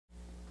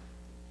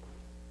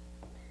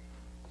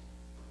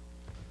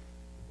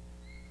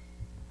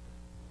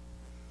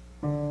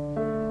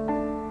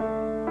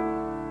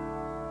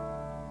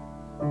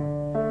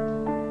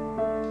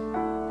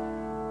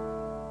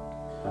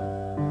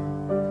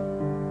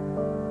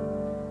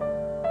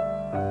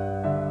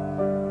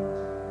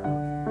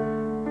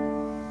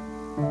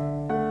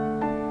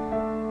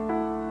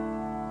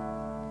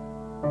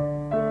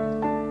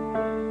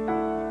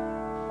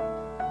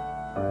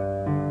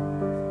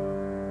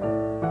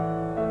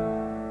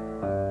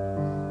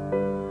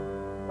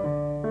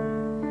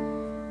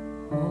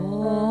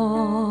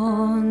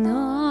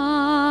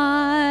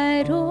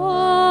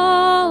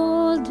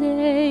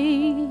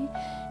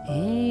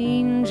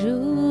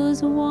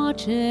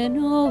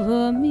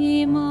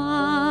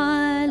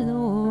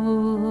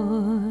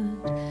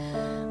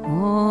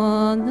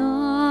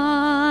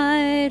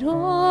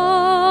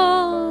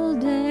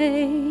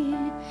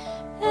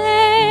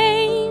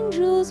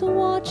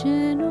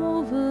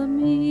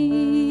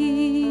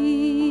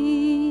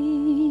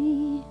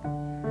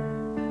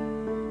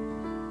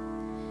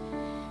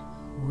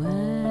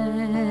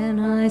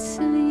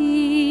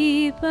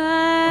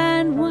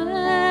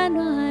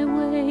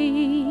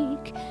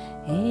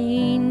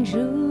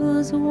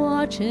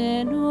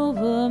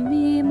over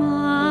me,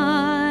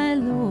 my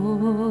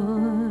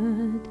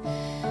Lord.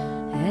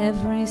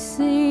 Every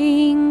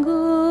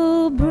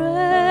single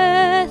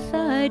breath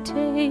I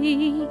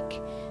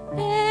take,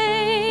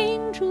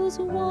 angels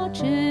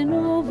watching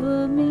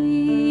over me.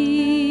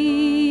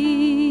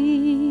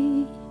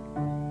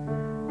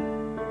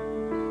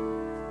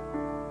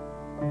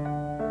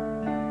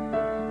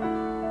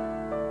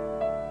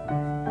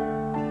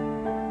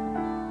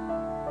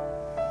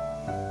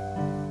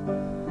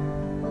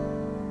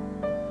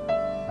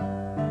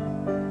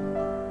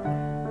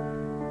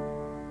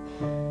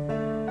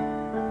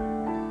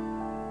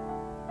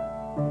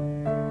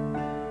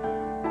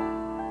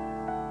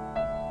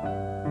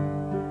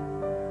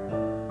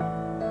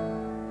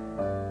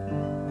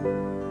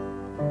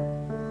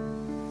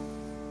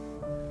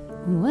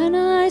 When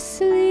I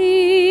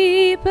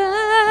sleep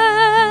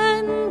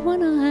and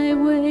when I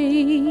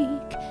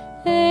wake,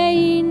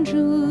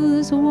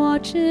 angels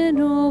watching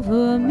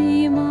over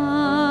me,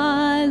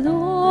 my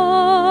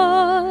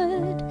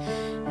Lord.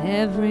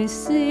 Every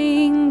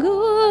single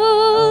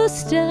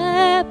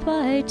step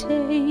I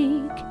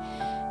take,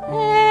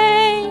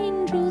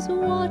 angels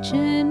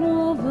watching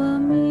over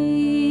me.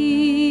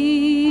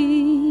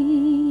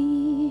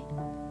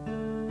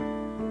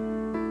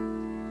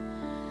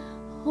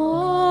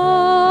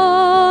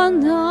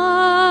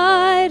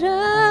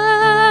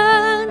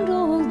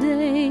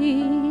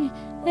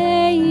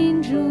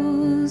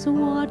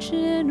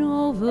 Watching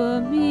over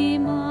me,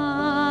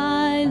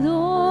 my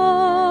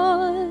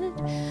Lord,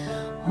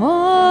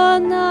 all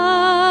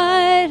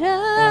night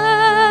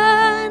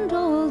and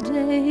all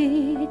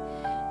day,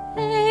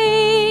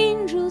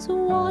 angels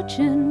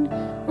watching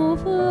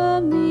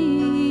over me,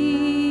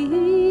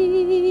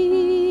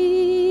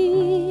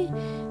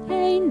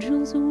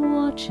 angels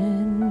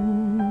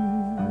watching,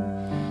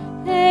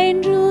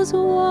 angels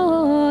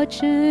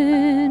watching,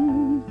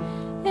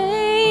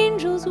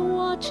 angels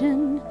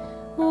watching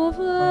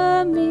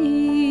over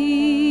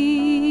me.